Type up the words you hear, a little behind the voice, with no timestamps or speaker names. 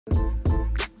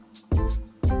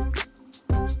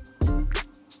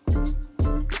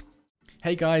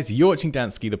Hey guys, you're watching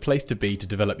Dansky, the place to be to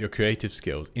develop your creative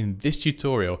skills. In this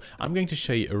tutorial, I'm going to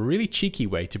show you a really cheeky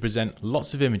way to present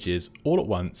lots of images all at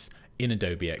once in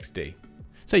Adobe XD.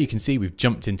 So you can see we've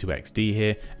jumped into XD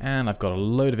here and I've got a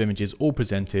load of images all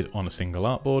presented on a single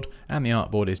artboard, and the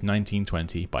artboard is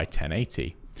 1920 by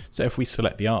 1080. So if we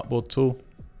select the artboard tool,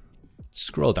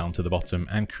 scroll down to the bottom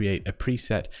and create a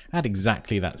preset at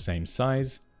exactly that same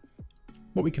size,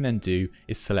 what we can then do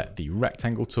is select the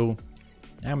rectangle tool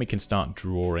and we can start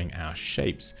drawing our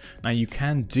shapes. Now you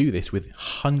can do this with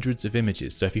hundreds of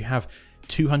images. So if you have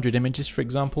 200 images, for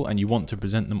example, and you want to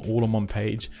present them all on one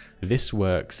page, this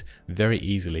works very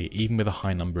easily, even with a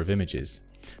high number of images.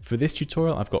 For this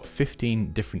tutorial, I've got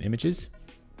 15 different images.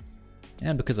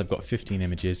 And because I've got 15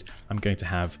 images, I'm going to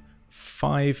have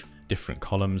 5 different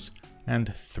columns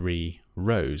and 3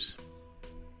 rows.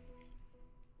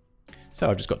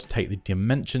 So I've just got to take the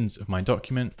dimensions of my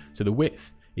document. So the width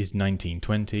is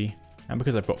 1920, and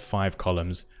because I've got 5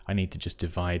 columns, I need to just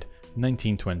divide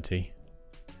 1920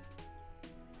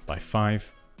 by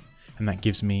 5, and that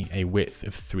gives me a width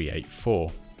of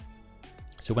 384.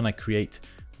 So when I create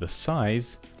the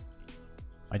size,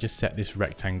 I just set this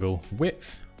rectangle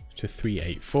width to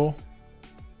 384,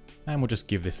 and we'll just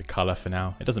give this a color for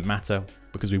now. It doesn't matter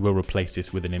because we will replace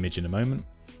this with an image in a moment.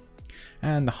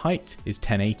 And the height is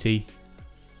 1080,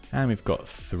 and we've got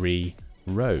 3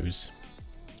 rows.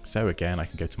 So again, I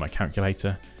can go to my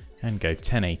calculator and go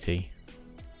 1080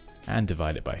 and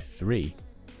divide it by 3.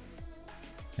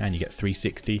 And you get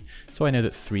 360. So I know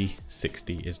that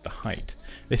 360 is the height.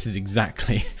 This is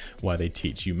exactly why they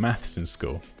teach you maths in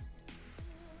school.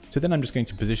 So then I'm just going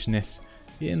to position this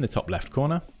in the top left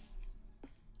corner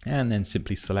and then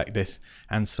simply select this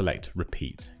and select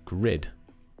repeat grid.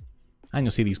 And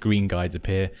you'll see these green guides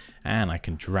appear, and I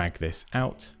can drag this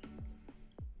out.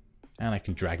 And I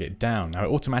can drag it down. Now it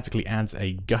automatically adds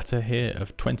a gutter here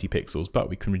of 20 pixels,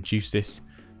 but we can reduce this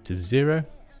to 0.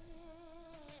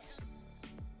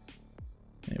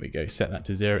 There we go, set that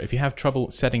to 0. If you have trouble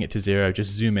setting it to 0,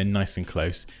 just zoom in nice and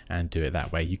close and do it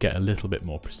that way. You get a little bit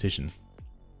more precision.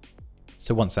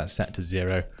 So once that's set to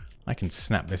 0, I can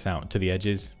snap this out to the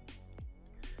edges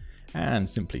and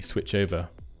simply switch over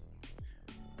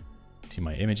to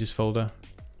my images folder,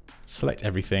 select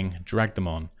everything, drag them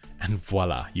on, and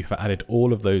voila, you've added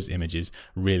all of those images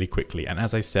really quickly. And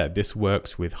as I said, this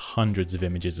works with hundreds of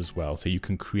images as well. So you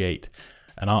can create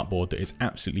an artboard that is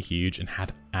absolutely huge and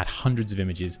add hundreds of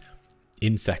images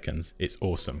in seconds. It's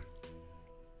awesome.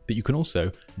 But you can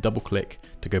also double click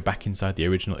to go back inside the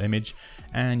original image,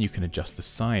 and you can adjust the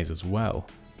size as well.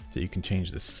 So you can change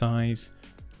the size.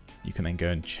 You can then go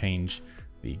and change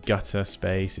the gutter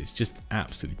space. It's just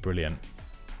absolutely brilliant.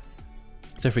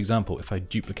 So for example, if I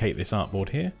duplicate this artboard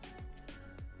here,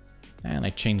 and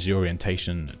I change the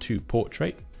orientation to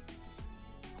portrait,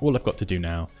 all I've got to do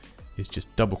now is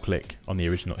just double click on the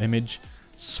original image,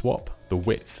 swap the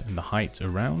width and the height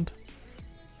around.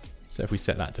 So if we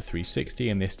set that to 360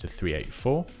 and this to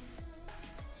 384,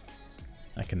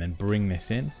 I can then bring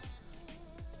this in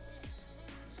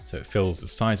so it fills the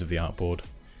size of the artboard,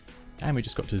 and we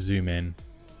just got to zoom in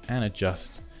and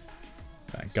adjust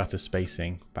that gutter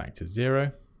spacing back to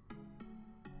 0.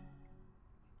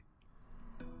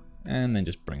 And then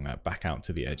just bring that back out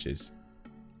to the edges.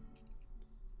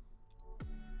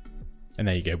 And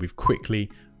there you go, we've quickly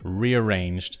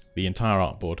rearranged the entire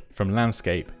artboard from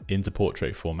landscape into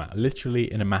portrait format,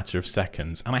 literally in a matter of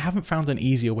seconds. And I haven't found an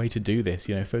easier way to do this.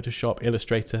 You know, Photoshop,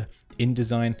 Illustrator,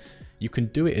 InDesign, you can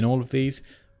do it in all of these,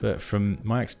 but from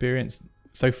my experience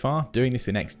so far, doing this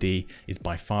in XD is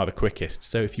by far the quickest.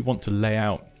 So if you want to lay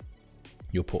out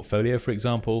your portfolio, for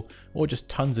example, or just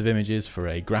tons of images for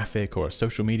a graphic or a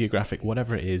social media graphic,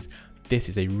 whatever it is, this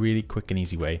is a really quick and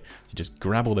easy way to just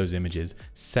grab all those images,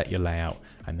 set your layout,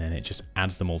 and then it just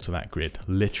adds them all to that grid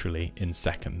literally in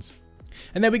seconds.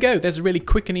 And there we go, there's a really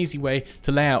quick and easy way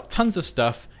to lay out tons of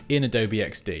stuff in Adobe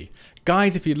XD.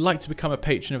 Guys, if you'd like to become a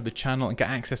patron of the channel and get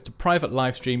access to private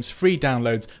live streams, free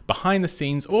downloads, behind the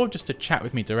scenes, or just to chat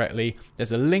with me directly,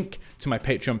 there's a link to my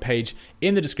Patreon page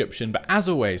in the description. But as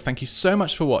always, thank you so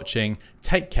much for watching,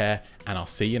 take care, and I'll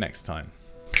see you next time.